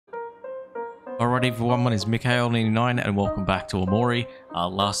Alright everyone, my name is Mikhail99 and welcome back to OMORI.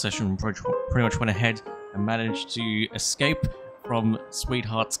 Last session pretty much went ahead and managed to escape from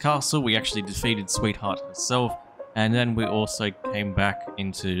Sweetheart's castle. We actually defeated Sweetheart herself, and then we also came back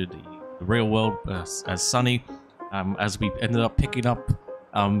into the real world as Sunny, as we ended up picking up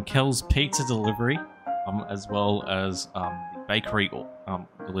Kel's pizza delivery, as well as the bakery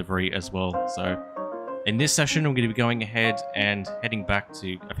delivery as well. So in this session, I'm going to be going ahead and heading back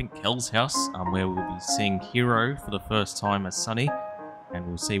to, I think, Kel's house, where we'll be seeing Hero for the first time as Sunny, and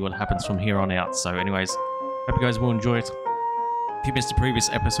we'll see what happens from here on out. So anyways, hope you guys will enjoy it. If you missed the previous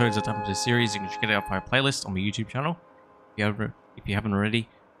episodes of this series, you can check it out via playlist on my YouTube channel. If you haven't already,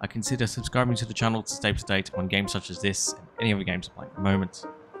 I consider subscribing to the channel to stay up to date on games such as this and any other games I'm playing at the moment.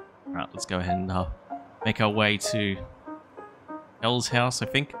 Alright, let's go ahead and make our way to Kel's house, I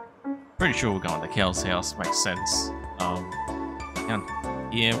think. Pretty sure we're going to Kel's house, makes sense.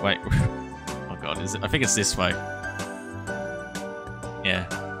 Yeah, wait. Oh god, is it? I think it's this way. Yeah.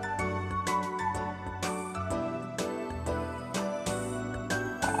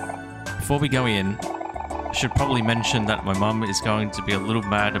 Before we go in, I should probably mention that my mum is going to be a little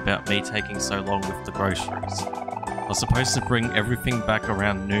mad about me taking so long with the groceries. I was supposed to bring everything back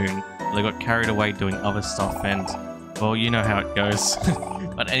around noon, but I got carried away doing other stuff and, well, you know how it goes.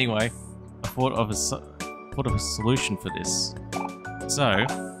 But anyway, I thought of a solution for this. So,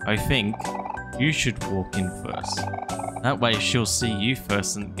 I think you should walk in first. That way she'll see you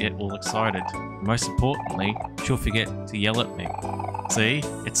first and get all excited. And most importantly, she'll forget to yell at me. See?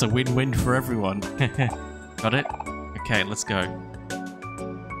 It's a win-win for everyone. Got it? Okay, let's go.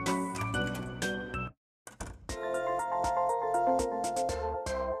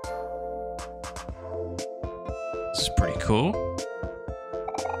 This is pretty cool.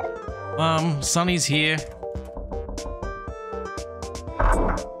 Sunny's here.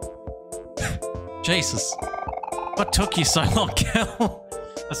 Jesus. What took you so long, Kel?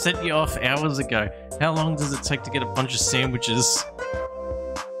 I sent you off hours ago. How long does it take to get a bunch of sandwiches?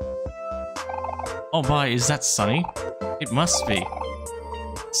 Oh my, is that Sunny? It must be.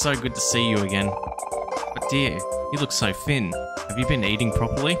 It's so good to see you again. But dear, you look so thin. Have you been eating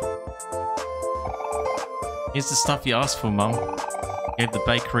properly? Here's the stuff you asked for, Mum. Gave the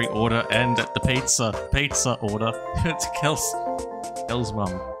bakery order and the pizza order to Kel's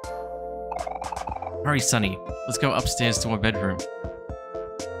mum. Hurry, Sunny. Let's go upstairs to my bedroom.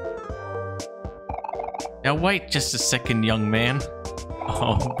 Now wait just a second, young man.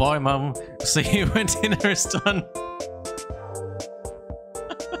 Oh, bye, Mum. See you when dinner is done.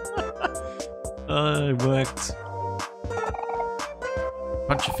 Oh, it worked.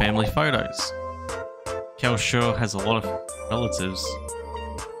 Bunch of family photos. Kel sure has a lot of relatives.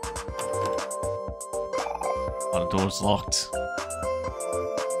 Oh, the door's locked.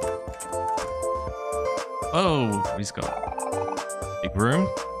 Oh, he's got a big room.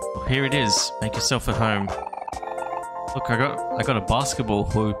 Well, here it is. Make yourself at home. Look, I got a basketball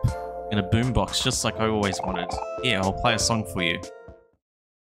hoop and a boombox, just like I always wanted. Yeah, I'll play a song for you.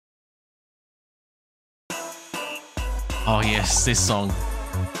 Oh yes, this song.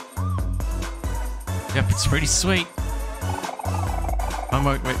 Yep, it's pretty sweet. I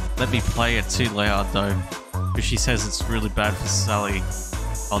won't let me play it too loud though, because she says it's really bad for Sally.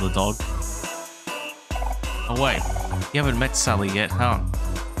 Oh, the dog. Oh wait, you haven't met Sally yet, huh?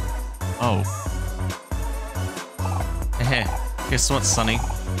 Oh. Heh, guess what, Sunny?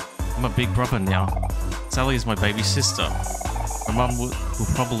 I'm a big brother now. Sally is my baby sister. My mum will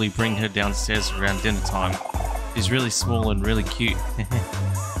probably bring her downstairs around dinner time. She's really small and really cute.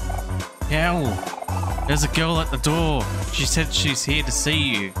 Kel! There's a girl at the door. She said she's here to see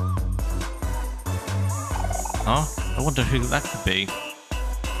you. Huh? I wonder who that could be.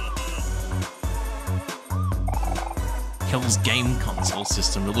 Kel's game console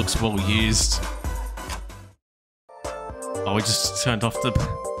system. It looks well used. Oh, we just turned off the...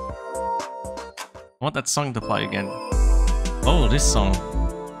 I want that song to play again. Oh, this song.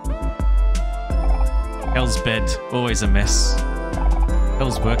 Kel's bed. Always a mess.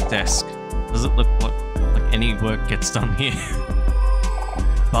 Kel's work desk. Does it look like any work gets done here?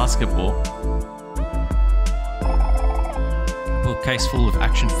 Basketball. A bookcase full of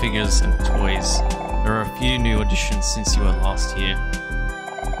action figures and toys. There are a few new additions since you were last here.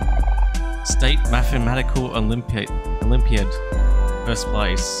 State Mathematical Olympiad, first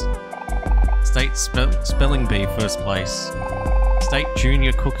place. State Spelling Bee, first place. State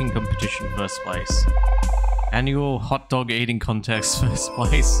Junior Cooking Competition, first place. Annual Hot Dog Eating Contest, first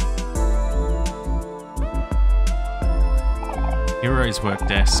place. Hero's work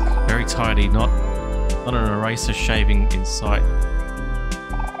desk, very tidy, not an eraser shaving in sight.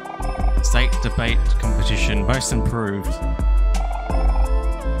 State debate competition, most improved.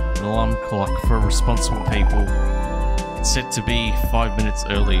 An alarm clock for responsible people. It's set to be 5 minutes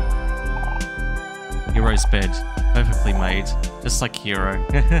early. Hero's bed, perfectly made, just like Hero.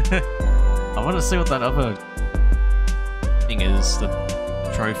 I want to see what that other thing is, the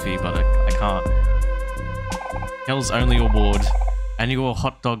trophy, but I can't. Kel's only award, annual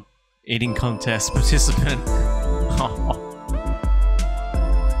hot dog eating contest participant.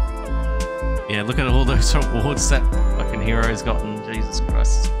 Yeah, look at all those awards that fucking Hero's gotten. Jesus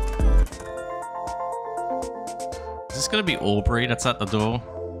Christ. Is this gonna be Aubrey that's at the door?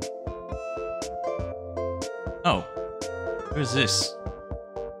 Oh. Who's this?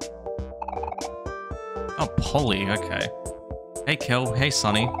 Oh, Polly, okay. Hey Kel, hey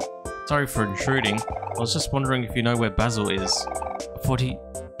Sonny. Sorry for intruding. I was just wondering if you know where Basil is. I thought he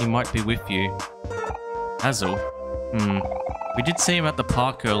might be with you. Basil? We did see him at the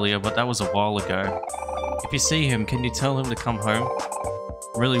park earlier, but that was a while ago. If you see him, can you tell him to come home?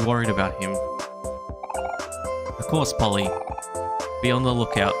 I'm really worried about him. Of course, Polly. Be on the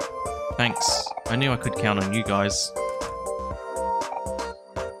lookout. Thanks. I knew I could count on you guys.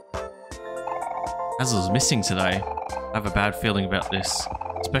 Basil's missing today. I have a bad feeling about this,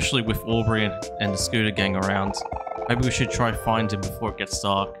 especially with Aubrey and the scooter gang around. Maybe we should try to find him before it gets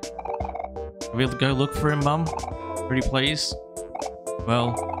dark. Can we go look for him, Mum? Pretty please?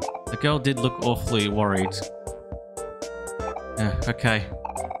 Well, the girl did look awfully worried. Yeah, okay.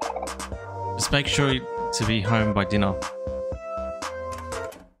 Just make sure to be home by dinner.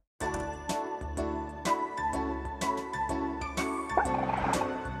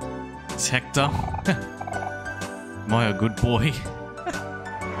 It's Hector. Am I a good boy?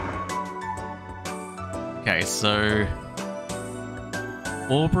 Okay, so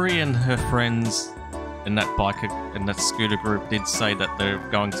Aubrey and her friends in that scooter group did say that they're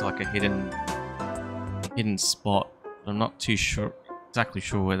going to like a hidden spot. I'm not too sure, exactly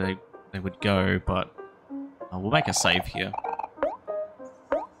sure where they would go, but we'll make a save here.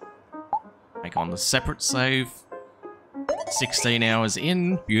 Make on the separate save. 16 hours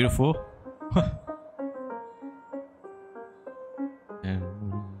in, beautiful.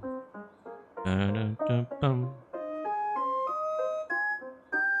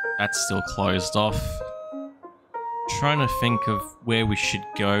 That's still closed off. Trying to think of where we should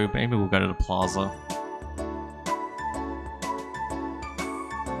go. Maybe we'll go to the plaza.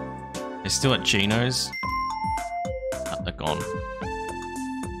 They're still at Gino's. Oh, they're gone.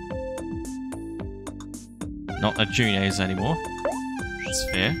 Not at Juno's anymore. That's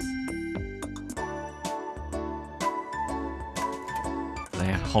fair.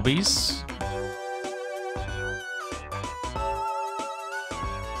 Their hobbies.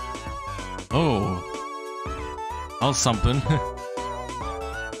 Oh. Oh, something.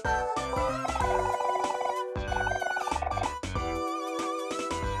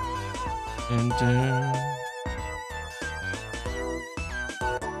 Dun, dun.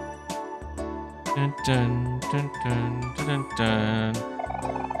 Dun, dun, dun, dun, dun, dun.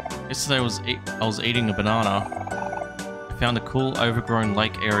 Yesterday I was eating a banana. I found a cool overgrown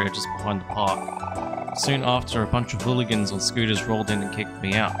lake area just behind the park. Soon after, a bunch of hooligans on scooters rolled in and kicked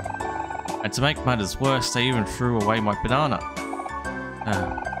me out. And to make matters worse, they even threw away my banana.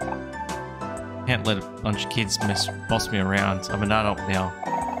 Can't let a bunch of kids boss me around. I'm an adult now.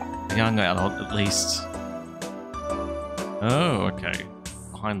 A young adult, at least. Oh, okay.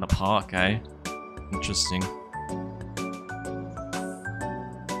 Behind the park, eh? Interesting.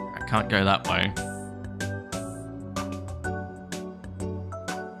 I can't go that way.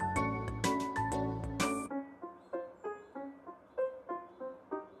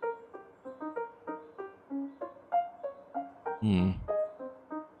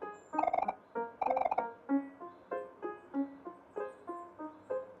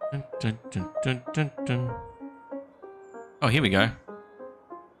 Dun, dun, dun, dun, dun. Oh, here we go.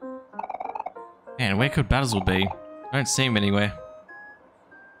 Man, where could Basil be? I don't see him anywhere.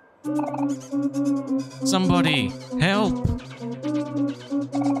 Somebody, help!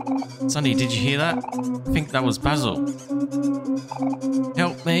 Sonny, did you hear that? I think that was Basil.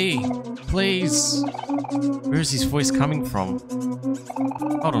 Help me, please. Where is his voice coming from?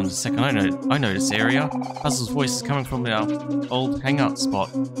 Hold on a second, I know this area. Basil's voice is coming from our old hangout spot.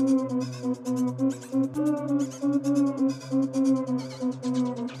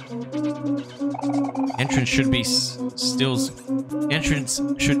 Entrance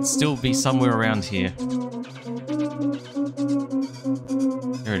should still be somewhere around here.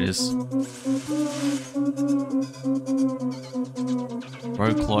 There it is.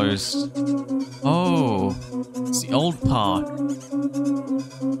 Road closed. Oh, it's the old park.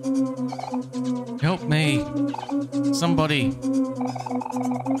 Help me. Somebody.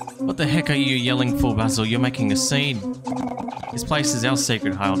 What the heck are you yelling for, Basil? You're making a scene. This place is our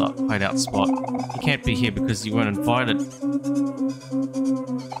secret hideout spot. You can't be here because you weren't invited.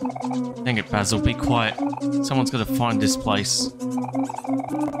 Dang it, Basil, be quiet. Someone's got to find this place.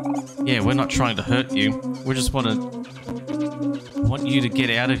 Yeah, we're not trying to hurt you. We just want you to get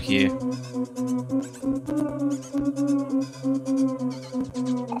out of here.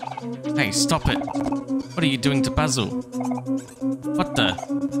 Hey, stop it. What are you doing to Basil? What the?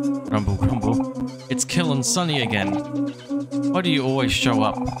 Grumble, grumble. It's Kel and Sunny again. Why do you always show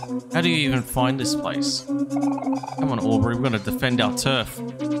up? How do you even find this place? Come on, Aubrey, we're gonna defend our turf.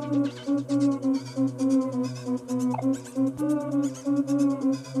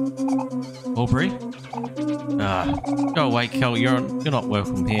 Aubrey? Go away, Kel. You're not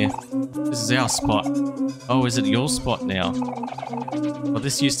welcome here. This is our spot. Oh, is it your spot now? Well,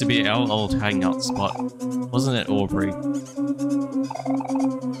 this used to be our old hangout spot, wasn't it, Aubrey?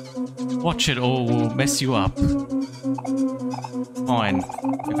 Watch it or we'll mess you up. Fine.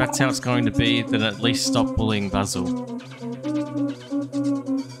 If that's how it's going to be, then at least stop bullying Basil.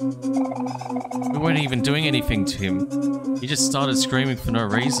 We weren't even doing anything to him. He just started screaming for no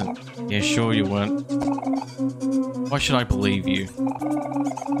reason. Yeah, sure you weren't. Why should I believe you?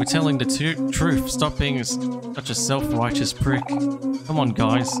 We're telling the truth. Stop being such a self-righteous prick. Come on,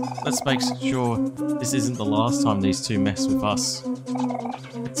 guys. Let's make sure this isn't the last time these two mess with us.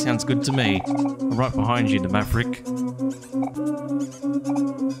 It sounds good to me. I'm right behind you, the Maverick.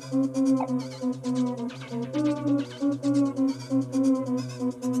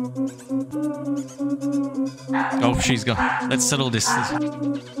 Oh, she's gone. Let's settle this.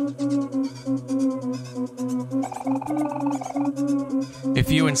 If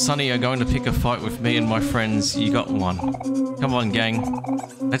you and Sunny are going to pick a fight with me and my friends, you got one. Come on, gang.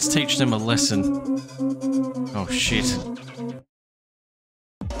 Let's teach them a lesson. Oh, shit.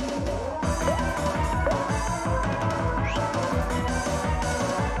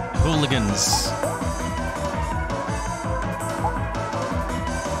 Hooligans.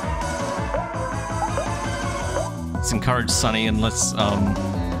 Let's encourage Sunny and let's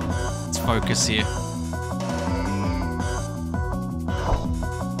focus here.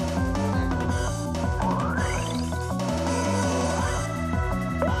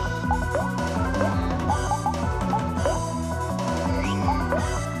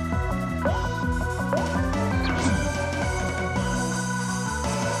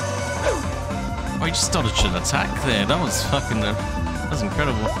 Oh, he just dodged an attack there. That was fucking... that was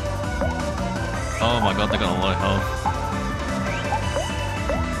incredible. Oh my god, they got a lot of health.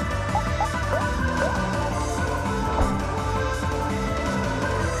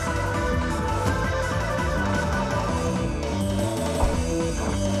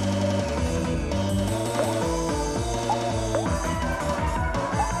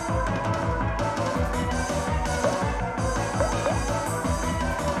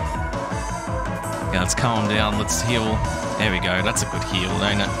 Yeah, let's calm down, let's heal. There we go, that's a good heal,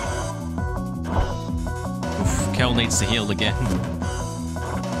 ain't it? Oof, Kel needs to heal again.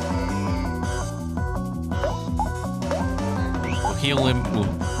 We'll heal him,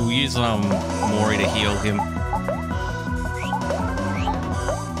 we'll use OMORI to heal him.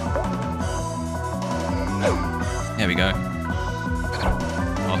 There we go.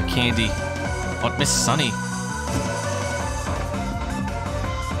 Oh, the candy. What, Miss Sunny?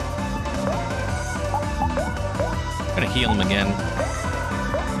 Gotta heal him again.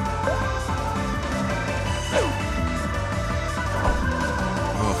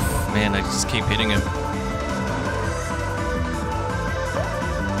 Oh man, I just keep hitting him.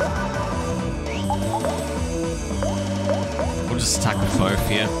 We'll just attack with both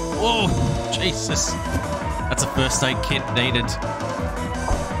here. Whoa, Jesus. That's a first aid kit needed.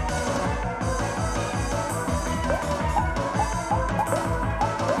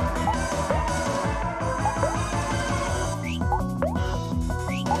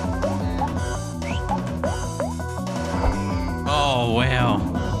 Oh, wow.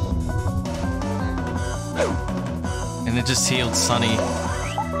 And it just healed Sunny.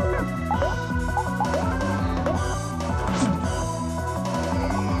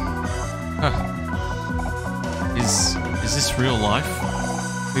 Huh. Is this real life?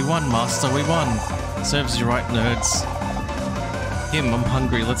 We won, Master, we won. Serves you right, nerds. Him, I'm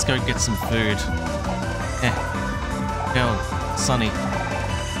hungry, let's go get some food. Kel, Sunny,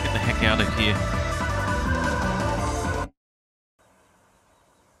 get the heck out of here.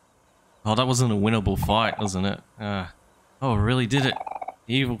 Oh, that wasn't a winnable fight, wasn't it? Oh, really did it.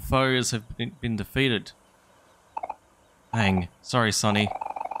 The evil foes have been defeated. Dang. Sorry, Sunny.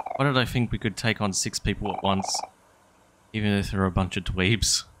 Why did I think we could take on 6 people at once? Even if they're a bunch of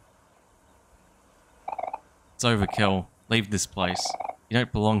dweebs. It's overkill. Leave this place. You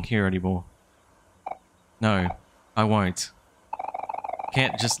don't belong here anymore. No, I won't. I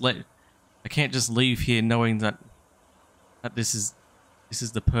can't just leave here knowing that this is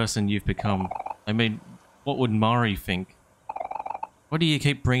the person you've become. I mean, what would Mari think? Why do you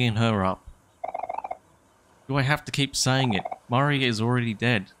keep bringing her up? Do I have to keep saying it? Mari is already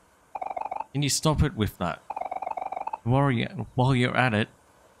dead. Can you stop it with that? While you're at it,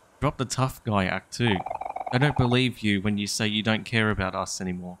 drop the tough guy act too. I don't believe you when you say you don't care about us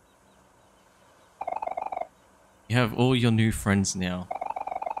anymore. You have all your new friends now.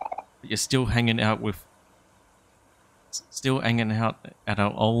 But you're still hanging out at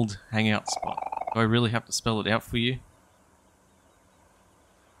our old hangout spot. Do I really have to spell it out for you?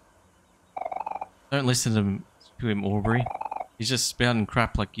 Don't listen to him, Aubrey. He's just spouting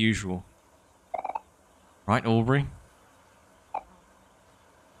crap like usual. Right, Aubrey?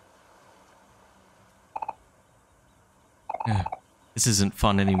 This isn't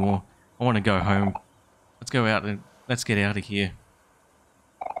fun anymore. I want to go home. Let's go out and let's get out of here.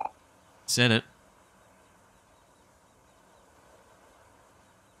 Said it.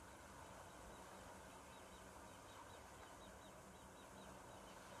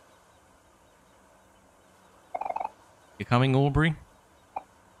 You coming, Aubrey?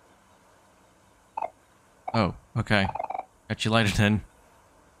 Oh, okay. Catch you later then.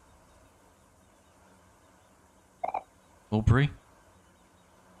 Aubrey?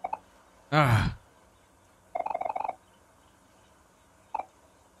 Ah.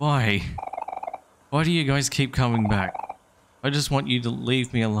 Why? Why do you guys keep coming back? I just want you to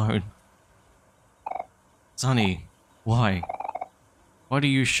leave me alone. Sonny, why? Why do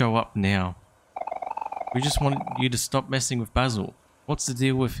you show up now? We just want you to stop messing with Basil. What's the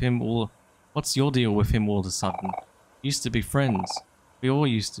deal with him all? What's your deal with him all of a sudden? Used to be friends. We all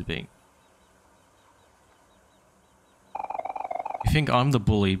used to be. You think I'm the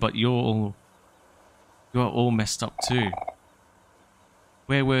bully, but you are all messed up too.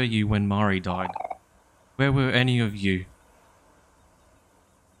 Where were you when Mari died? Where were any of you?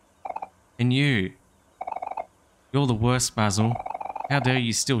 And you're the worst, Basil. How dare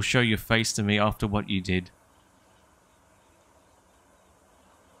you still show your face to me after what you did?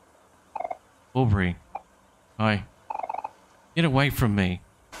 Aubrey. Hi. Get away from me.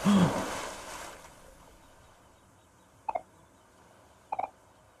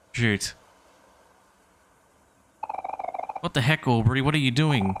 Shoot. What the heck, Aubrey? What are you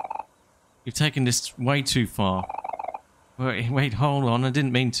doing? You've taken this way too far. Wait, hold on. I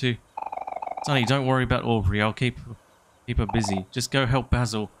didn't mean to. Sonny, don't worry about Aubrey. I'll keep her busy. Just go help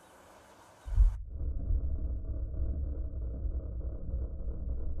Basil.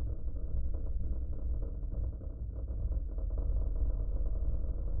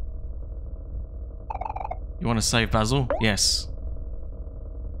 You want to save Basil? Yes.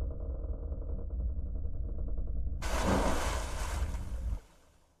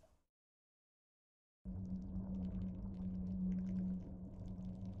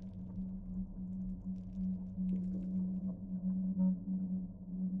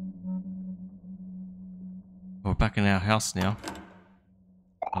 We're back in our house now.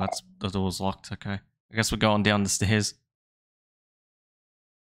 Oh, the door's locked. Okay. I guess we're going down the stairs.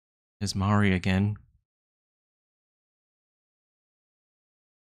 There's Mari again.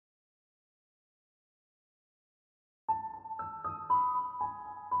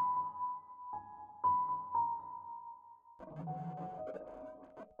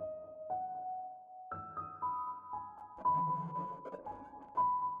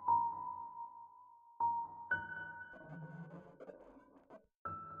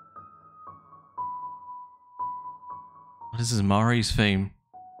 This is Mari's theme.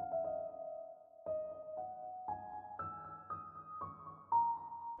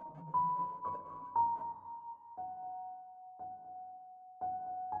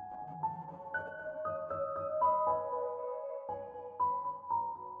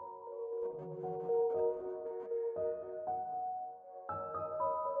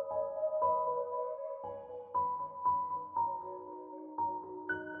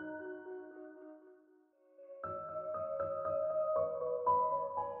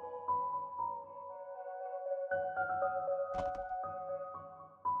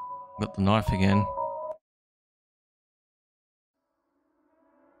 Got the knife again.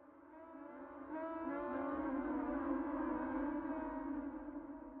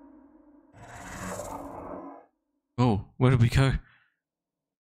 Oh, where did we go?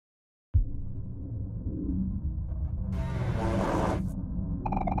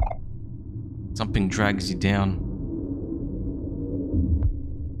 Something drags you down.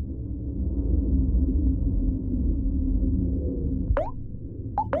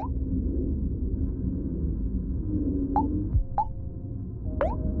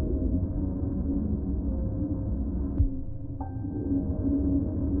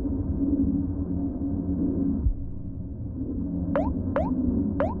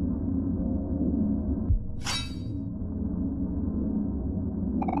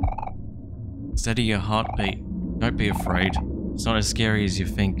 Steady your heartbeat. Don't be afraid. It's not as scary as you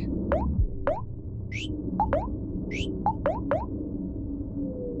think.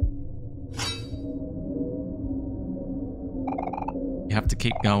 You have to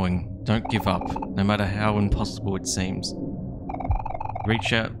keep going. Don't give up, no matter how impossible it seems.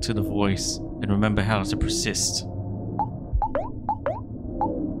 Reach out to the voice and remember how to persist.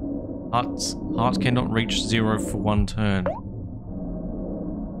 Heart cannot reach 0 for one turn.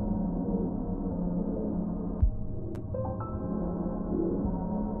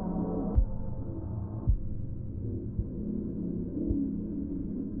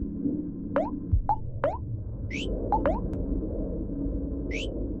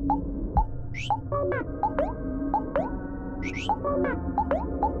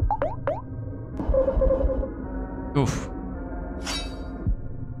 Oof.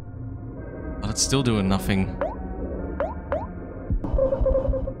 But it's still doing nothing.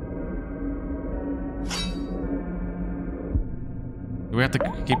 Do we have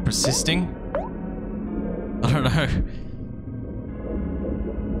to keep persisting? I don't know.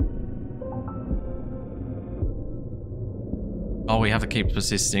 Oh, we have to keep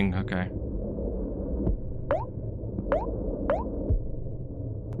persisting. Okay.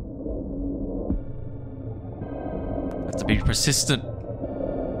 Have to be persistent.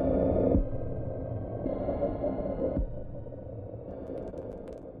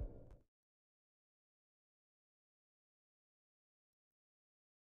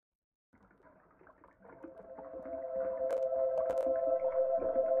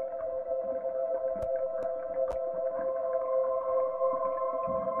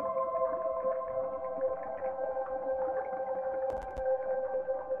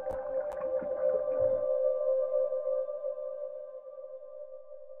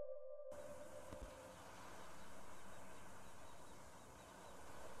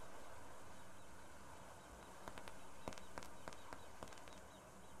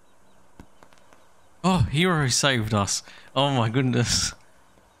 Oh, Hero saved us. Oh my goodness.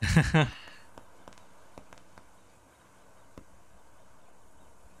 I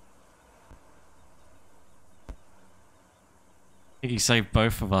think he saved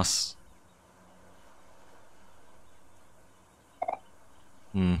both of us.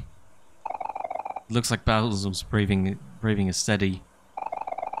 Looks like Basil's breathing is steady.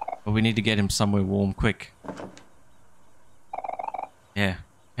 But we need to get him somewhere warm quick. Yeah,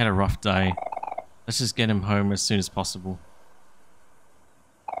 had a rough day. Let's just get him home as soon as possible.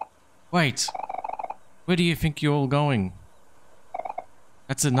 Wait! Where do you think you're all going?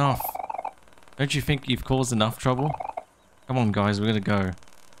 That's enough. Don't you think you've caused enough trouble? Come on guys, we're gonna go.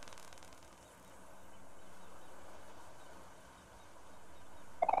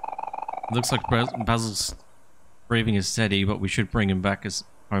 Looks like Basil's breathing is steady, but we should bring him back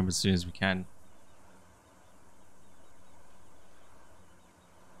home as soon as we can.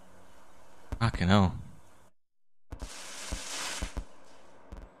 Fucking hell.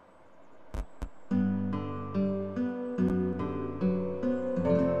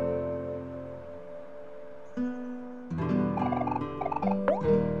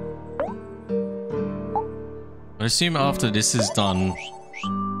 I assume after this is done,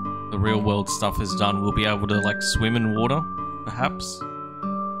 the real world stuff is done, we'll be able to like swim in water, perhaps?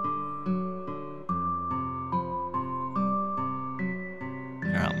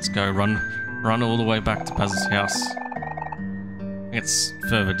 Alright, let's go. Run all the way back to Basil's house. I think it's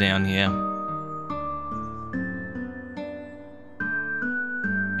further down here.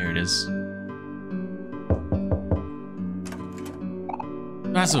 Here it is.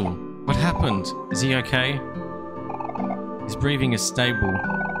 Basil, what happened? Is he okay? His breathing is stable,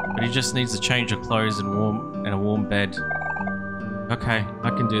 but he just needs a change of clothes and a warm bed. Okay, I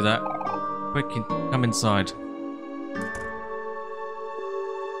can do that. Quick, come inside.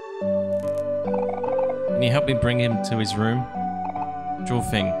 Can you help me bring him to his room? Sure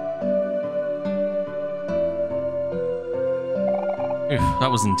thing. Oof, that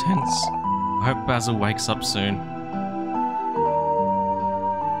was intense. I hope Basil wakes up soon.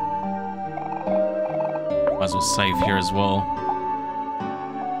 Might as well save here as well.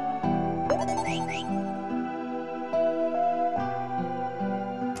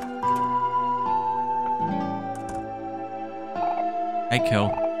 Hey Kel.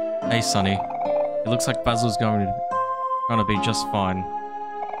 Hey Sonny. It looks like Basil's gonna be just fine.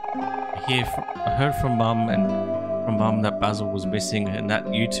 I heard from Mum that Basil was missing and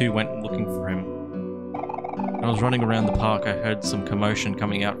that you two went looking for him. When I was running around the park, I heard some commotion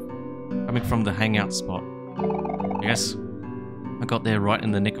coming from the hangout spot. I guess I got there right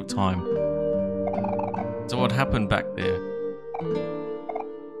in the nick of time. So what happened back there?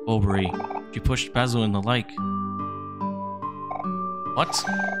 Aubrey, she pushed Basil in the lake. What?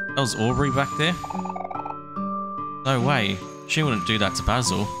 That was Aubrey back there? No way. She wouldn't do that to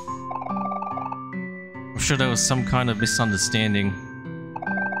Basil. I'm sure there was some kind of misunderstanding.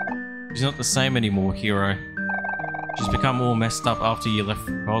 She's not the same anymore, Hero. She's become all messed up after you left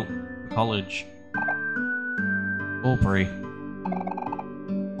for college. Aubrey.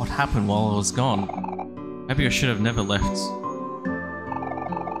 What happened while I was gone? Maybe I should have never left.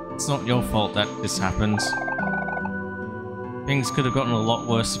 It's not your fault that this happened. Things could have gotten a lot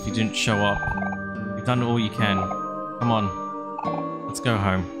worse if you didn't show up. You've done all you can. Come on. Let's go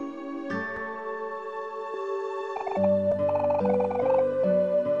home.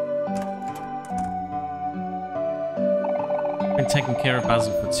 I've been taking care of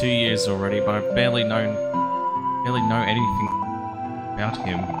Basil for 2 years already, but I barely know anything about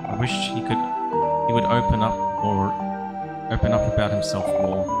him. I wish he would open up about himself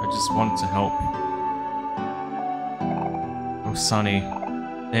more. I just wanted to help. Oh, Sonny,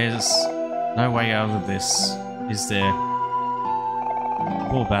 there's no way out of this, is there?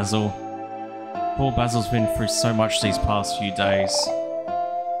 Poor Basil. Poor Basil's been through so much these past few days.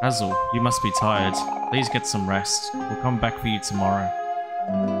 Basil, you must be tired. Please get some rest. We'll come back for you tomorrow.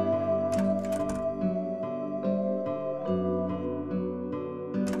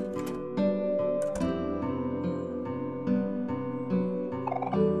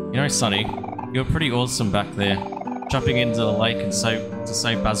 You know, Sonny, you're pretty awesome back there. Jumping into the lake and to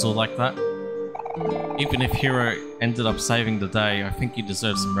save Basil like that. Even if Hero ended up saving the day, I think you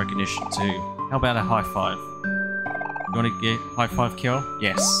deserve some recognition too. How about a high five? You want to get high five, Kel?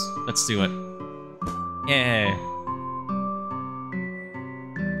 Yes, let's do it. Yeah.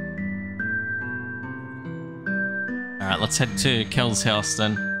 Alright, let's head to Kel's house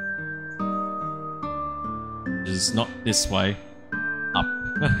then. Which is not this way. Up.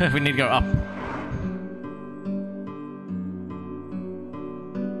 We need to go up.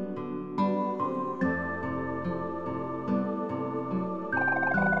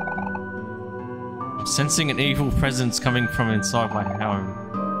 I'm sensing an evil presence coming from inside my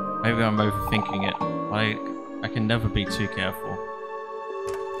home. Maybe I'm overthinking it, but I can never be too careful.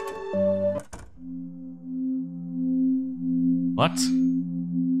 What?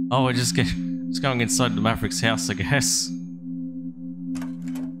 Oh, we're just going inside the Maverick's house, I guess.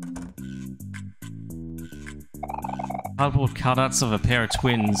 Cardboard cutouts of a pair of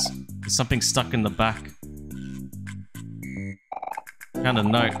twins. There's something stuck in the back. Found a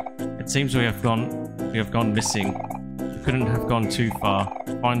note. It seems we have gone missing. We couldn't have gone too far.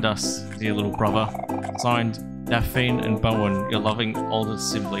 Find us, dear little brother. Signed, Daphne and Bowen, your loving older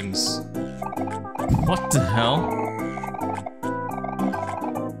siblings. What the hell?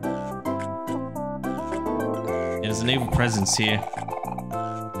 There's an evil presence here.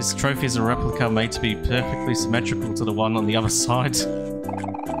 This trophy is a replica made to be perfectly symmetrical to the one on the other side.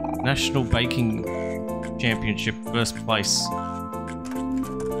 National Baking Championship, first place.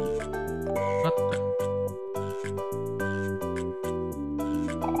 What the?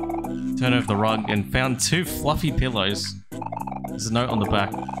 Turn over the rug and found 2 fluffy pillows. There's a note on the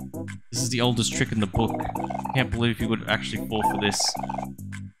back. This is the oldest trick in the book. Can't believe you would actually fall for this.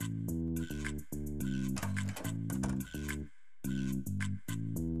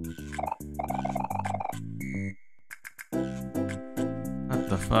 What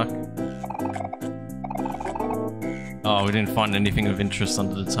the fuck? Oh, we didn't find anything of interest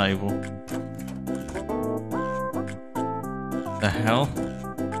under the table. The hell?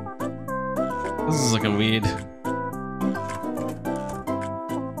 This is like a weird...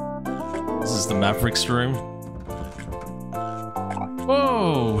 This is the Maverick's room.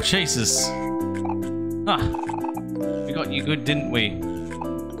 Whoa, Jesus! Ah, we got you good, didn't we?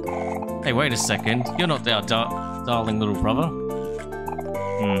 Hey, wait a second. You're not our darling little brother.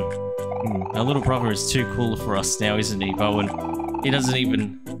 Our little brother is too cool for us now, isn't he, Bowen? He doesn't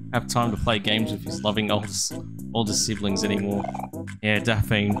even have time to play games with his loving older siblings anymore. Yeah,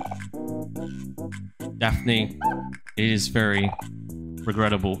 Daphne. It is very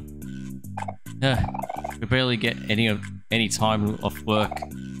regrettable. We barely get any time off work,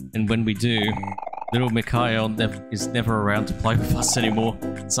 and when we do, little Mikhail is never around to play with us anymore.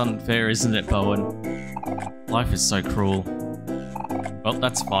 It's unfair, isn't it, Bowen? Life is so cruel. Well,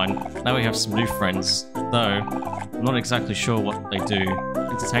 that's fine. Now we have some new friends. Though, I'm not exactly sure what they do.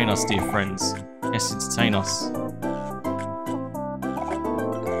 Entertain us, dear friends. Yes, entertain us.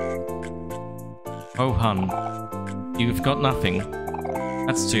 Oh, hun. You've got nothing.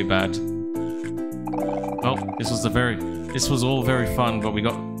 That's too bad. Well, this was all very fun, but we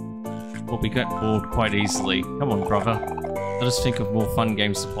got bored quite easily. Come on, brother. Let us think of more fun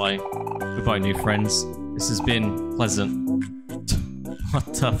games to play. Goodbye, new friends. This has been pleasant. What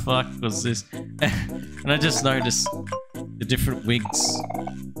the fuck was this? And I just noticed the different wigs.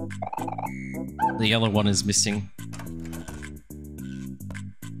 The yellow one is missing.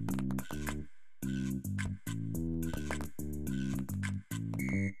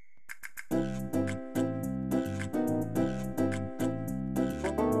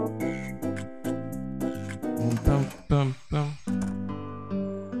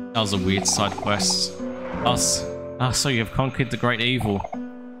 That was a weird side quest. So you have conquered the great evil.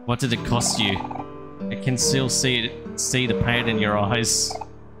 What did it cost you? I can still see the pain in your eyes.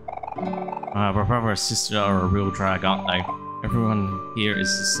 My brother and sister are a real drag, aren't they? Everyone here is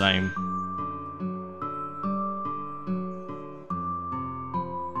the same.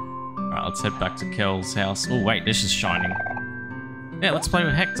 Alright, let's head back to Kel's house. Oh wait, this is shining. Yeah, let's play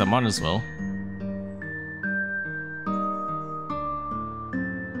with Hector, might as well.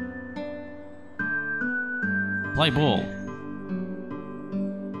 Play ball.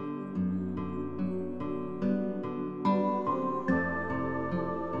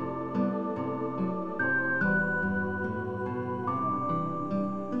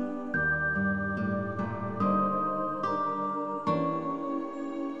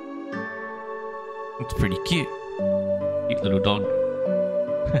 It's pretty cute. Cute little dog.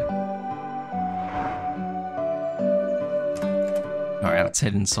 Alright, let's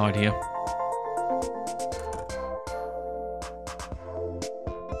head inside here.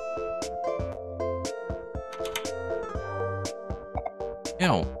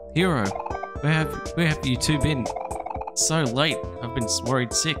 Kel, Hero, where have you two been? It's so late. I've been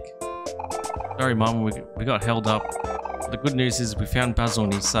worried sick. Sorry, Mum, we got held up. But the good news is we found Basil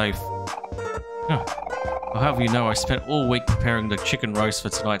and he's safe. Huh. I'll have you know, I spent all week preparing the chicken roast for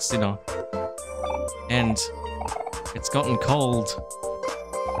tonight's dinner. And it's gotten cold.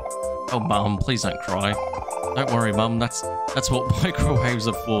 Oh, Mum, please don't cry. Don't worry, Mum, that's what microwaves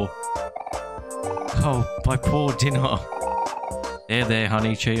are for. Oh, my poor dinner. There,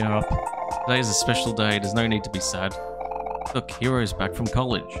 honey, cheer up. Today is a special day, there's no need to be sad. Look, Hero's back from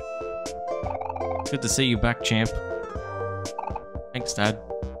college. It's good to see you back, champ. Thanks, Dad.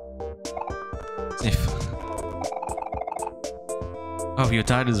 Sniff. Oh, your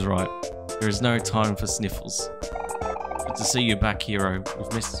dad is right. There is no time for sniffles. Good to see you back, Hero.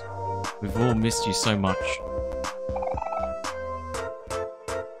 We've all missed you so much.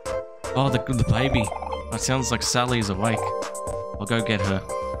 Oh, the baby. It sounds like Sally is awake. I'll go get her.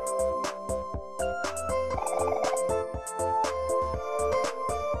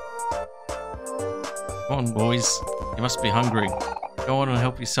 Come on, boys. You must be hungry. Go on and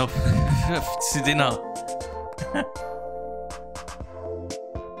help yourself to dinner.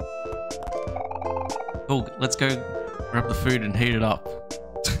 Cool, let's go grab the food and heat it up.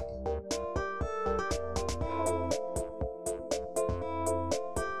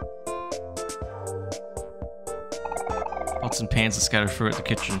 Pots and pans are scattered through at the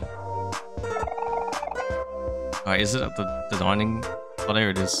kitchen. Alright, is it at the dining? Oh, there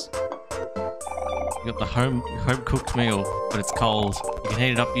it is. You got the home cooked meal, but it's cold. You can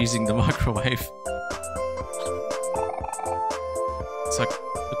heat it up using the microwave. It's like,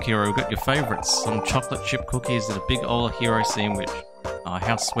 look, Hero, we got your favorites. Some chocolate chip cookies and a big old Hero sandwich. Ah,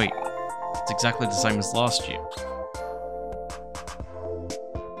 how sweet. It's exactly the same as last year.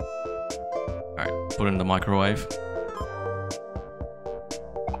 Alright, put it in the microwave.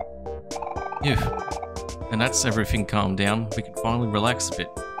 Phew. And that's everything calmed down. We can finally relax a bit.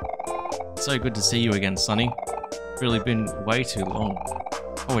 So good to see you again, Sonny. It's really been way too long.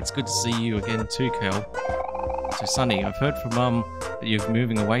 Oh, it's good to see you again too, Kel. So, Sonny, I've heard from Mum that you're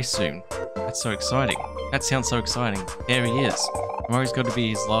moving away soon. That's so exciting. That sounds so exciting. There he is. Tomorrow's got to be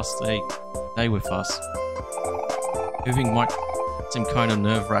his last day with us. Moving might seem kind of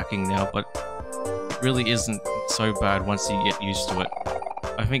nerve-wracking now, but it really isn't so bad once you get used to it.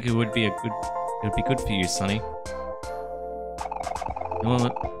 I think it would be good for you, Sonny.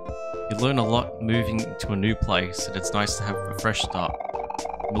 You learn a lot moving to a new place, and it's nice to have a fresh start.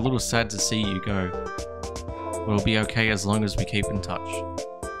 I'm a little sad to see you go. We'll be okay as long as we keep in touch.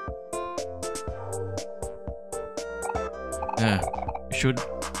 Yeah, we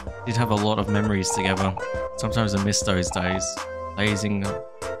did have a lot of memories together. Sometimes I miss those days. lazing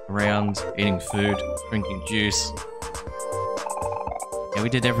around, eating food, drinking juice. Yeah, we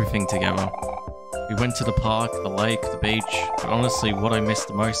did everything together. We went to the park, the lake, the beach, but honestly, what I missed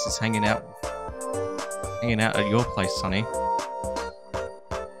the most is hanging out at your place, Sonny.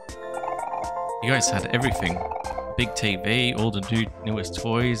 You guys had everything. A big TV, all the newest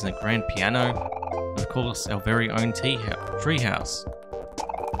toys, and a grand piano. And of course, our very own treehouse.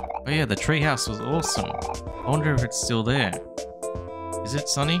 Oh yeah, the treehouse was awesome. I wonder if it's still there. Is it,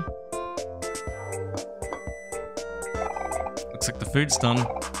 Sonny? Looks like the food's done.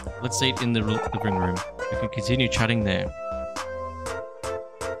 Let's eat in the living room. We can continue chatting there.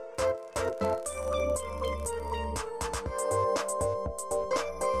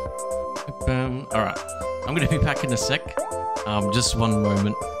 Alright, I'm gonna be back in a sec. Just one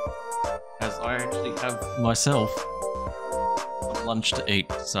moment. As I actually have myself some lunch to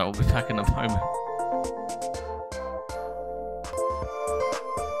eat, so I'll be back in a moment.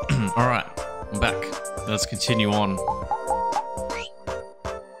 Alright, I'm back. Let's continue on.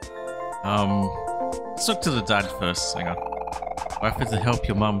 Let's talk to the dad first. Hang on. I offered to help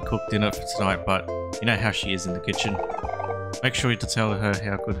your mum cook dinner for tonight, but you know how she is in the kitchen. Make sure to tell her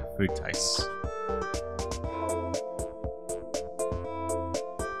how good her food tastes.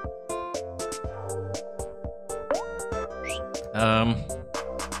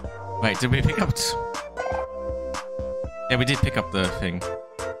 Wait, did we pick up... Yeah, we did pick up the thing.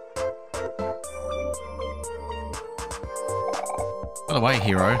 By the way,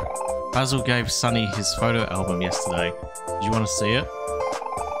 Hero, Basil gave Sonny his photo album yesterday. Did you want to see it?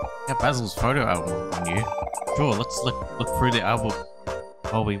 Yeah, Basil's photo album on you. Sure, let's look through the album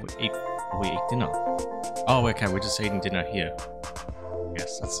while we eat dinner. Oh, okay, we're just eating dinner here.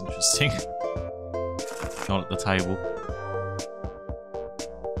 Yes, that's interesting. Not at the table.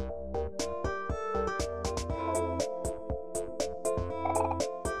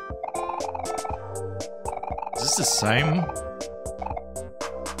 Is this the same?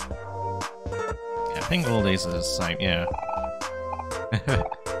 Yeah, I think all these are the same, yeah.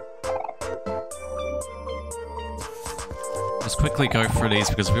 Let's quickly go through these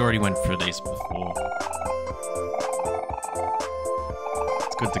because we already went through these before.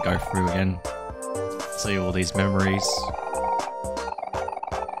 It's good to go through again. See all these memories.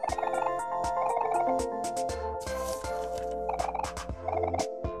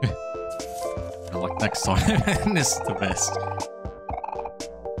 Like next time, this is the best.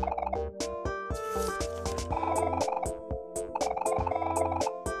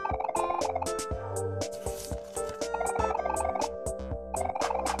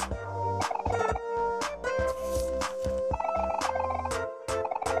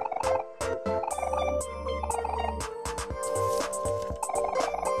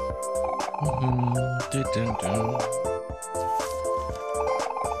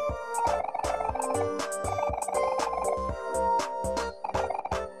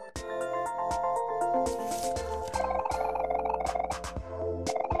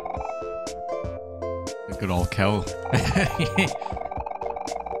 Good old Kel.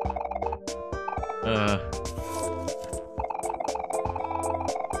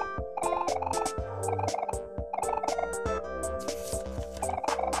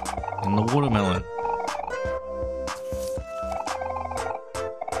 And the watermelon.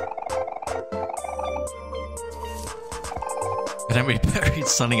 And then we buried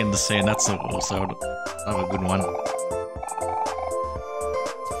Sonny in the sand. That's also another good one.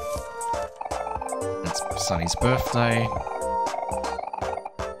 That's Sonny's birthday.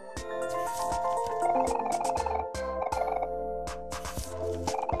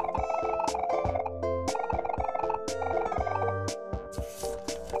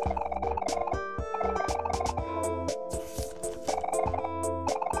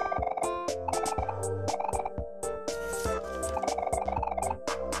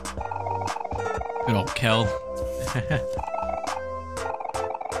 Good old Kel.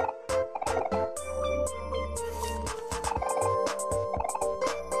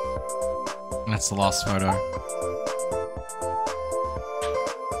 That's the last photo.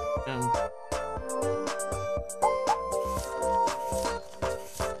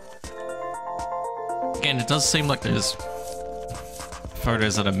 Again, it does seem like there's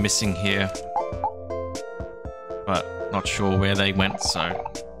photos that are missing here, but not sure where they went,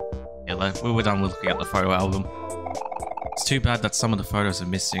 so yeah, we were done with looking at the photo album. It's too bad that some of the photos are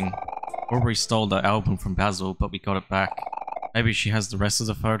missing. Aubrey stole the album from Basil, but we got it back. Maybe she has the rest of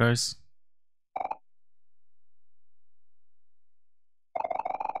the photos?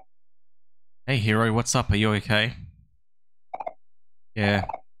 Hey Hero, what's up? Are you okay? Yeah,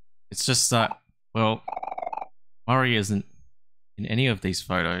 it's just that, well, Murray isn't in any of these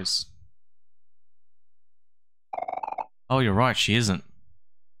photos. Oh, you're right, she isn't.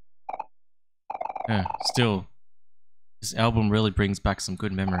 Yeah, still, this album really brings back some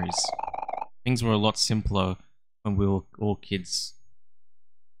good memories. Things were a lot simpler when we were all kids.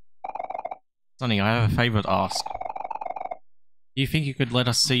 Sonny, I have a favor to ask. Do you think you could let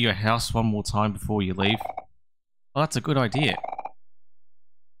us see your house one more time before you leave? Well, that's a good idea.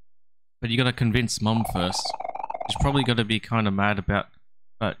 But you gotta convince Mum first. She's probably gonna be kinda mad about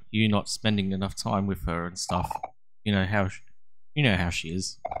you not spending enough time with her and stuff. You know how she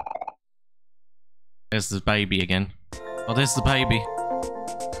is. There's the baby again. Oh, there's the baby.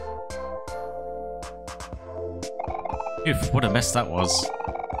 Phew, what a mess that was.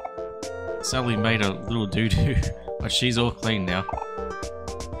 Sally made a little doo-doo, but she's all clean now.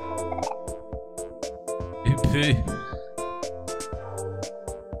 Poo-poo.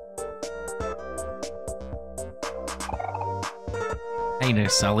 Hey there,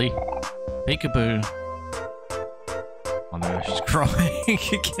 Sally. Peekaboo. Oh no, she's crying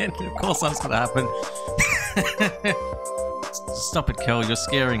again. Of course that's gonna happen. Stop it, Kel, you're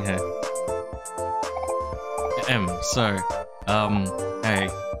scaring her. Hey,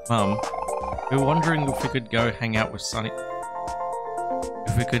 Mum. We were wondering if we could go hang out with Sonny.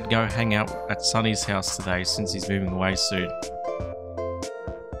 If we could go hang out at Sonny's house today since he's moving away soon.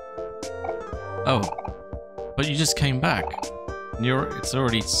 Oh, but you just came back. And it's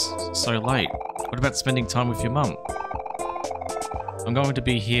already so late. What about spending time with your mum? I'm going to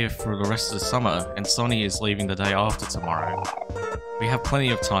be here for the rest of the summer, and Sonny is leaving the day after tomorrow. We have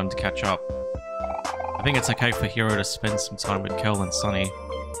plenty of time to catch up. I think it's okay for Hero to spend some time with Kel and Sonny.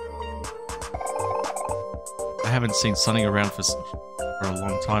 I haven't seen Sonny around for a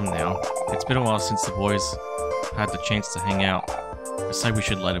long time now. It's been a while since the boys had the chance to hang out. I say we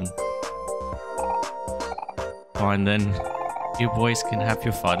should let him. Fine then. You boys can have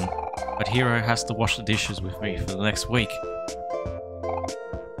your fun, but Hero has to wash the dishes with me for the next week.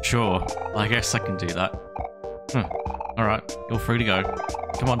 Sure, I guess I can do that. Alright, you're free to go.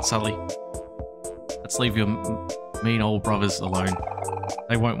 Come on, Sally. Let's leave your mean old brothers alone.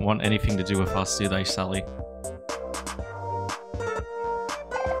 They won't want anything to do with us, do they, Sally?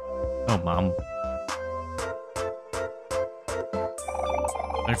 Oh, Mum.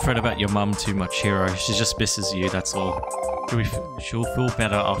 Don't fret about your mum too much, Hero. She just misses you, that's all. She'll feel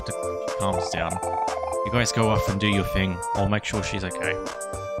better after she calms down. You guys go off and do your thing. I'll make sure she's okay.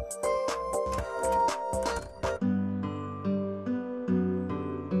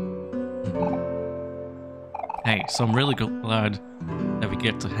 Hey, so I'm really glad that we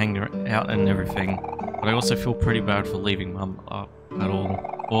get to hang out and everything, but I also feel pretty bad for leaving Mum all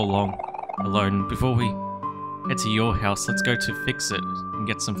alone. Before we head to your house, let's go to Fix It and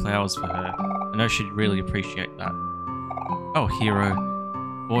get some flowers for her. I know she'd really appreciate that. Oh, Hero.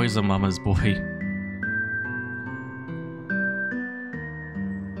 Boy's a mama's boy.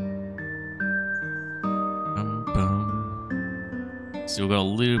 Still got a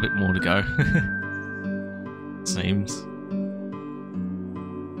little bit more to go. Seems.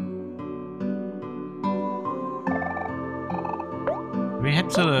 Can we head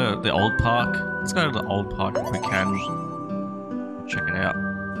to the old park? Let's go to the old park if we can. Check it out.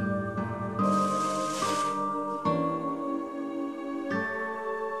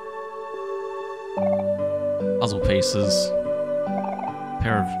 Puzzle pieces.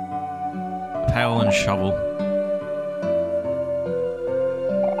 A pail and shovel.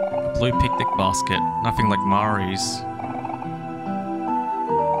 A blue picnic basket. Nothing like Mari's.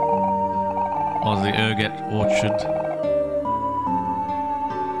 Or the ergot orchard.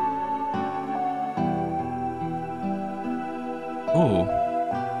 Ooh.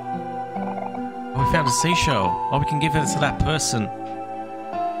 Oh, we found a seashell. Oh, we can give it to that person.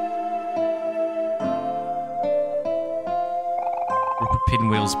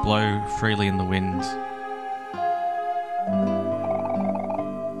 Pinwheels blow freely in the wind.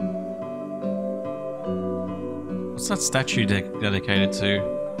 What's that statue dedicated to?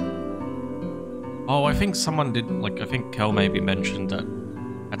 Oh, I think someone did, like, I think Kel maybe mentioned that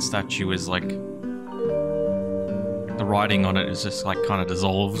that statue is like, the writing on it is just like kind of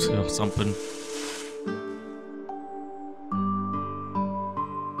dissolved or something.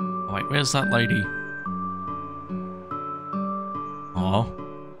 Oh wait, where's that lady? Oh,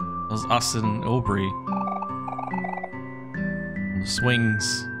 that was us and Aubrey on the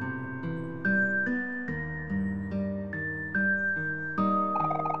swings.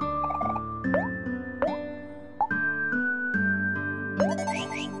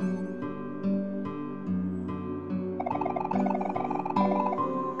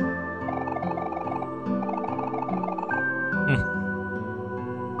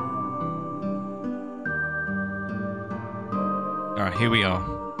 here we are.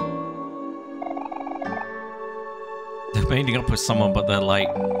 They're meeting up with someone, but they're late.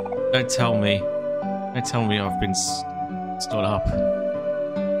 Don't tell me. Don't tell me I've been stood up.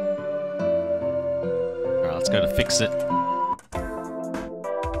 Alright, let's go to fix it.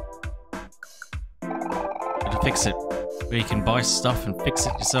 Go to fix it. Where you can buy stuff and fix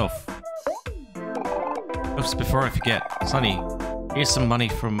it yourself. Oops, before I forget, Sonny, here's some money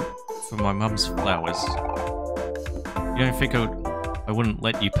from my mum's flowers. You don't think I wouldn't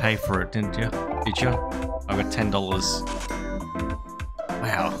let you pay for it, didn't you? Did you? I got $10.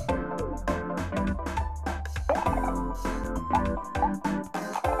 Wow.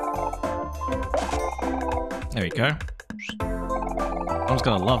 There we go. Mum's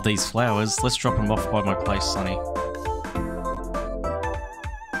gonna love these flowers. Let's drop them off by my place, Sonny.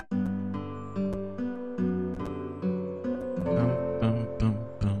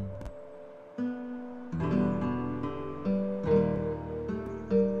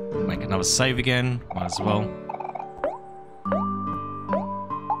 Save again, might as well.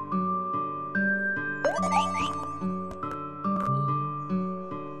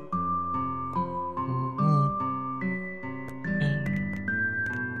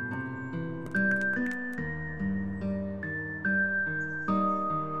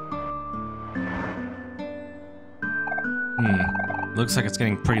 Looks like it's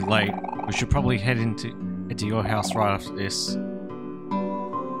getting pretty late. We should probably head into your house right after this.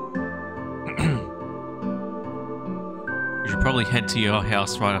 Probably head to your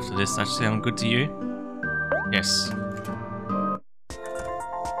house right after this. That sound good to you? Yes.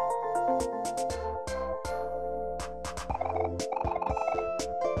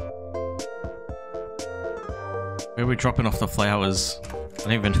 Where are we dropping off the flowers? I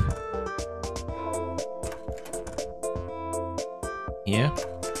don't even... Here?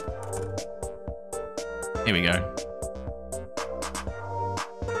 Here we go.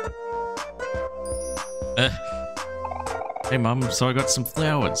 Hey Mum, so I got some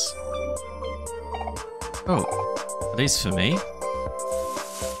flowers. Oh, are these for me?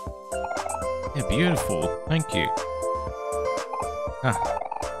 They're beautiful, thank you. Ah,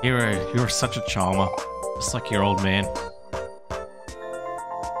 Hero, you're such a charmer, just like your old man.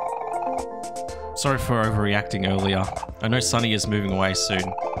 Sorry for overreacting earlier. I know Sonny is moving away soon.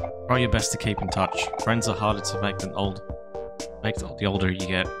 Try your best to keep in touch. Friends are harder to make the older you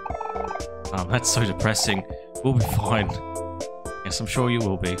get. That's so depressing. We'll be fine. Yes, I'm sure you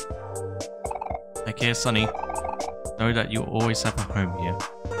will be. Take care, Sonny. Know that you'll always have a home here.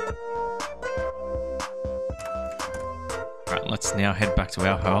 Alright, let's now head back to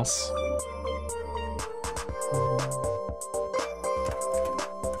our house.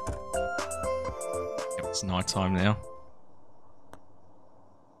 Yep, it's night time now.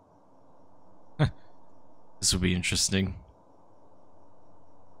 This will be interesting.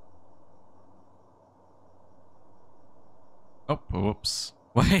 Oh, whoops.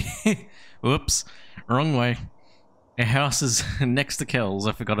 Wait. Whoops. Wrong way. Our house is next to Kel's.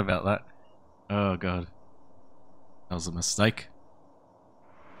 I forgot about that. Oh, God. That was a mistake.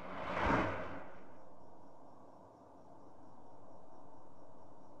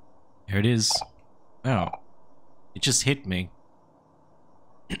 Here it is. Oh. It just hit me.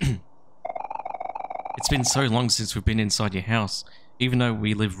 It's been so long since we've been inside your house, even though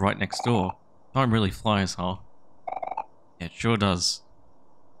we live right next door. Time really flies, huh? Yeah, it sure does.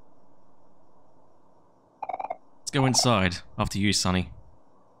 Let's go inside, after you, Sonny.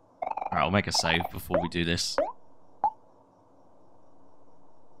 Alright, I'll make a save before we do this.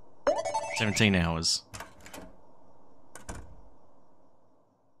 17 hours.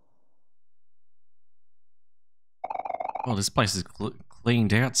 Oh, this place is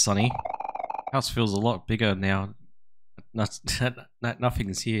cleaned out, Sonny. House feels a lot bigger now.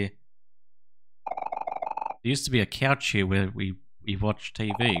 Nothing's here. There used to be a couch here where we watched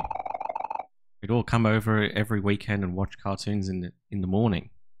TV. We'd all come over every weekend and watch cartoons in the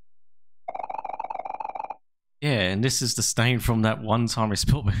morning. Yeah, and this is the stain from that one time I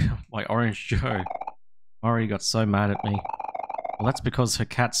spilled my orange Joe. Aubrey got so mad at me. Well, that's because her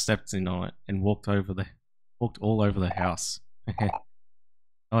cat stepped in on it and walked all over the house.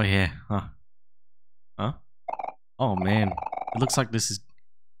 Oh yeah, huh? Huh? Oh man, it looks like looks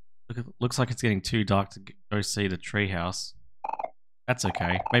like it's getting too dark to go see the treehouse. That's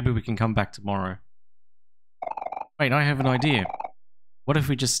okay. Maybe we can come back tomorrow. Wait, I have an idea. What if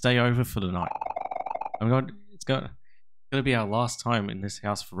we just stay over for the night? It's gonna be our last time in this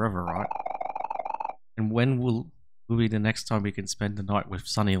house forever, right? And when will be the next time we can spend the night with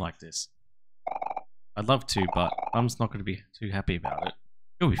Sonny like this? I'd love to, but Mum's not going to be too happy about it.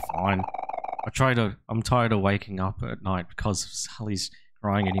 It'll be fine. I'm tired of waking up at night because Sally's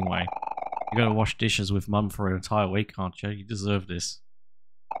crying anyway. You gotta wash dishes with Mum for an entire week, aren't you? You deserve this.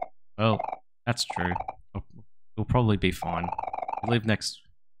 Well, that's true. We'll probably be fine.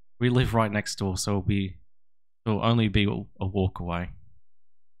 We live right next door, so it'll only be a walk away.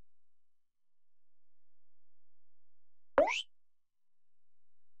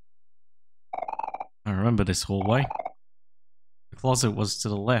 I remember this hallway. The closet was to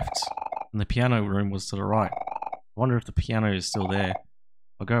the left, and the piano room was to the right. I wonder if the piano is still there.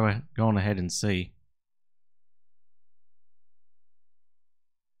 I'll go on ahead and see.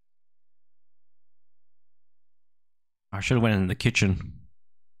 I should have went in the kitchen.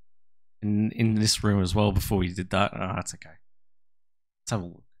 In this room as well before we did that. Oh, that's okay. Let's have a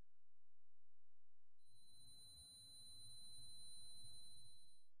look.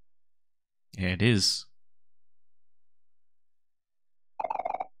 Yeah, it is.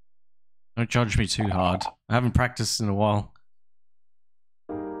 Don't judge me too hard. I haven't practiced in a while.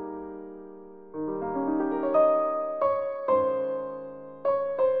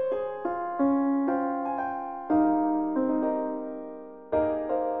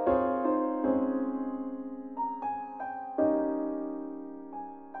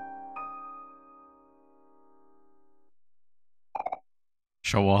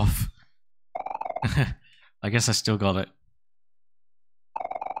 Show off. I guess I still got it.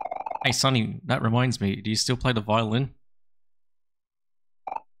 Hey, Sonny, that reminds me. Do you still play the violin?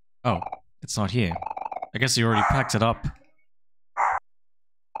 Oh, it's not here. I guess you already packed it up.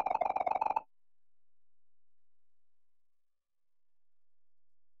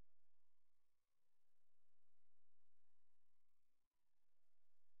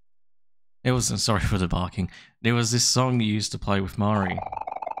 Sorry for the barking. There was this song you used to play with Mari.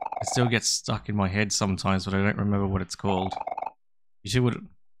 It still gets stuck in my head sometimes, but I don't remember what it's called.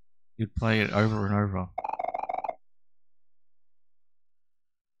 You'd play it over and over.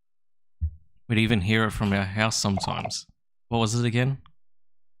 We'd even hear it from our house sometimes. What was it again?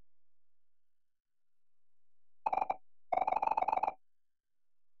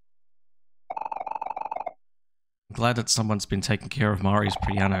 I'm glad that someone's been taking care of Mari's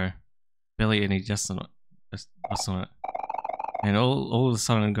piano. Barely any dust on it. And all of a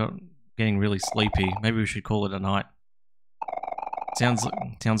sudden I got getting really sleepy. Maybe we should call it a night. Sounds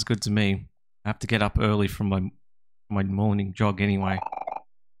good to me. I have to get up early from my morning jog anyway.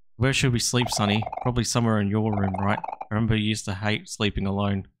 Where should we sleep, Sonny? Probably somewhere in your room, right? I remember you used to hate sleeping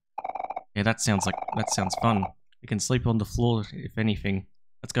alone. Yeah, that sounds fun. We can sleep on the floor if anything.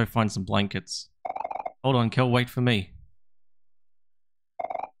 Let's go find some blankets. Hold on, Kel, wait for me.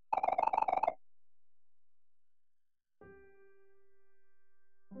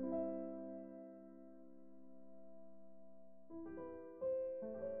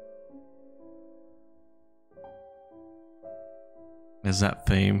 There's that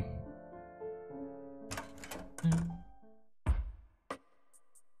theme.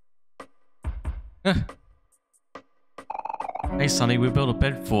 Hey Sonny, we built a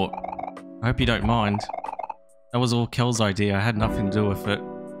bed fort. I hope you don't mind. That was all Kel's idea, I had nothing to do with it.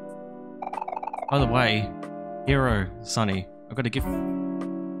 By the way, Hero, Sonny, I've got a gift.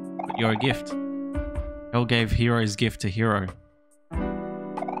 You're a gift. Kel gave Hero's gift to Hero.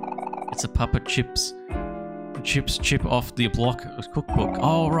 It's a puppet Chips. Chips chip off the block cookbook.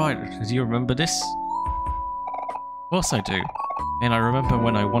 Oh, right. Do you remember this? Of course I do. And I remember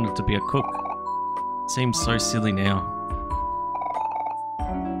when I wanted to be a cook. It seems so silly now.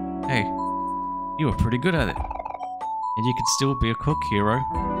 Hey, you were pretty good at it. And you could still be a cook, Hero.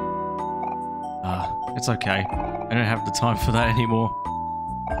 It's okay. I don't have the time for that anymore.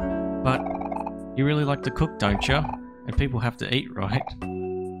 But you really like to cook, don't you? And people have to eat, right?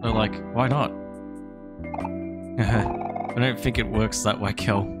 So like, why not? I don't think it works that way,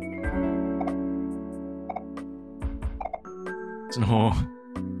 Kel. Oh,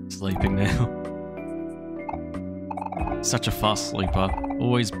 sleeping now. Such a fast sleeper.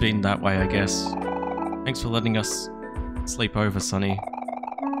 Always been that way, I guess. Thanks for letting us sleep over, Sonny.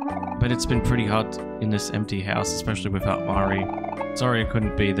 But it's been pretty hard in this empty house, especially without Mari. Sorry I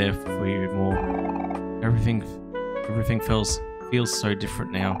couldn't be there for you more. Everything feels so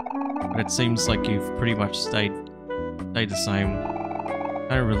different now. But it seems like you've pretty much stayed the same.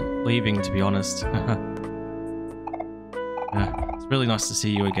 Kind of relieving, to be honest. It's really nice to see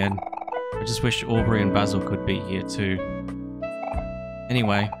you again. I just wish Aubrey and Basil could be here too.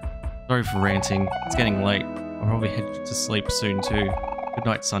 Anyway, sorry for ranting. It's getting late. I'll probably head to sleep soon too. Good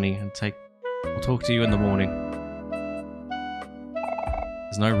night, Sonny, and I'll talk to you in the morning.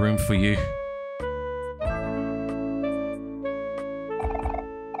 There's no room for you.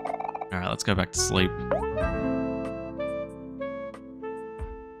 Alright, let's let's go back to sleep.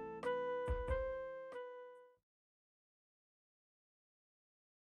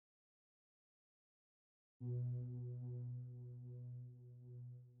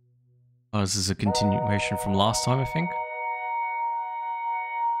 Oh, this is a continuation from last time, I think.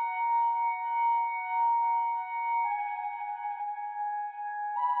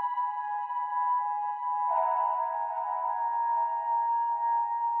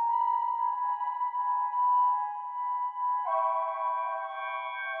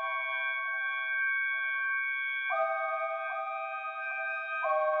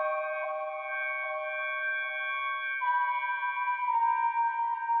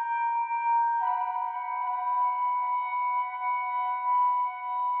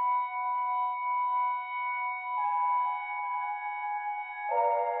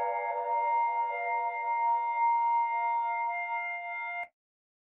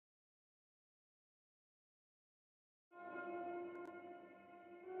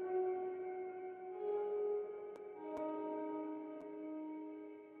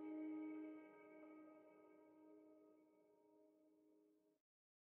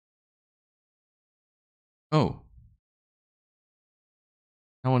 Oh.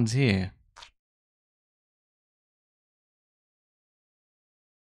 No one's here.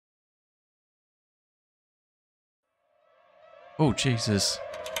 Oh, Jesus.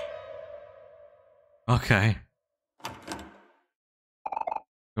 Okay.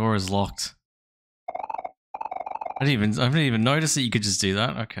 Door is locked. I didn't even notice that you could just do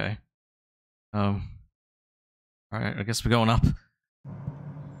that. Okay. Alright, I guess we're going up.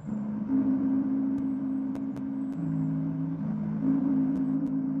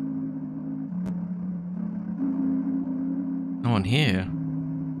 No one here.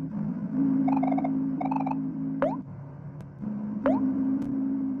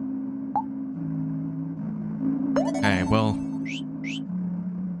 Okay, well,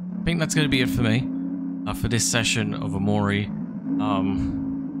 I think that's going to be it for me for this session of OMORI.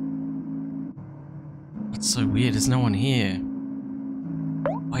 That's so weird. There's no one here.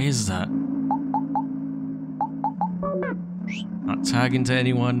 Why is that? Not tagging to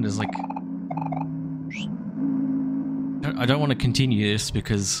anyone. There's like, I don't want to continue this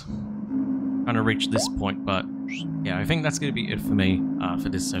because I'm trying to reach this point, but yeah, I think that's going to be it for me for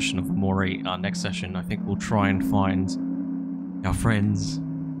this session of OMORI. Next session, I think we'll try and find our friends,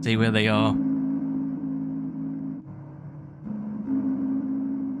 see where they are.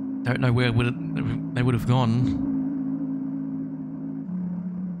 Don't know where they would have gone.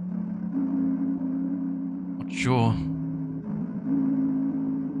 Not sure.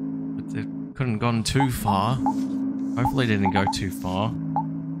 But they couldn't have gone too far. Hopefully they didn't go too far.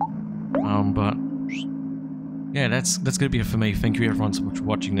 But yeah, that's gonna be it for me. Thank you everyone so much for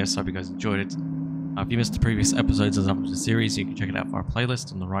watching this. Hope you guys enjoyed it. If you missed the previous episodes of the series, you can check it out for our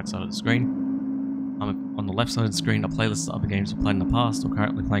playlist on the right side of the screen. On the left side of the screen, a playlist of other games we've played in the past or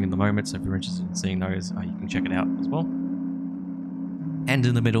currently playing in the moment, so if you're interested in seeing those, you can check it out as well. And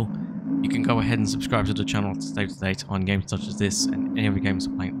in the middle, you can go ahead and subscribe to the channel to stay up to date on games such as this and any other games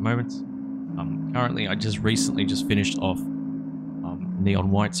we're playing at the moment. Currently, I recently finished off Neon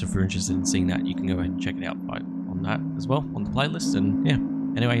White, so if you're interested in seeing that, you can go ahead and check it out on that as well, on the playlist. And yeah,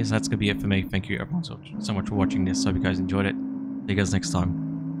 anyways, that's going to be it for me. Thank you everyone so much for watching this. Hope you guys enjoyed it. See you guys next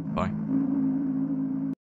time. Bye.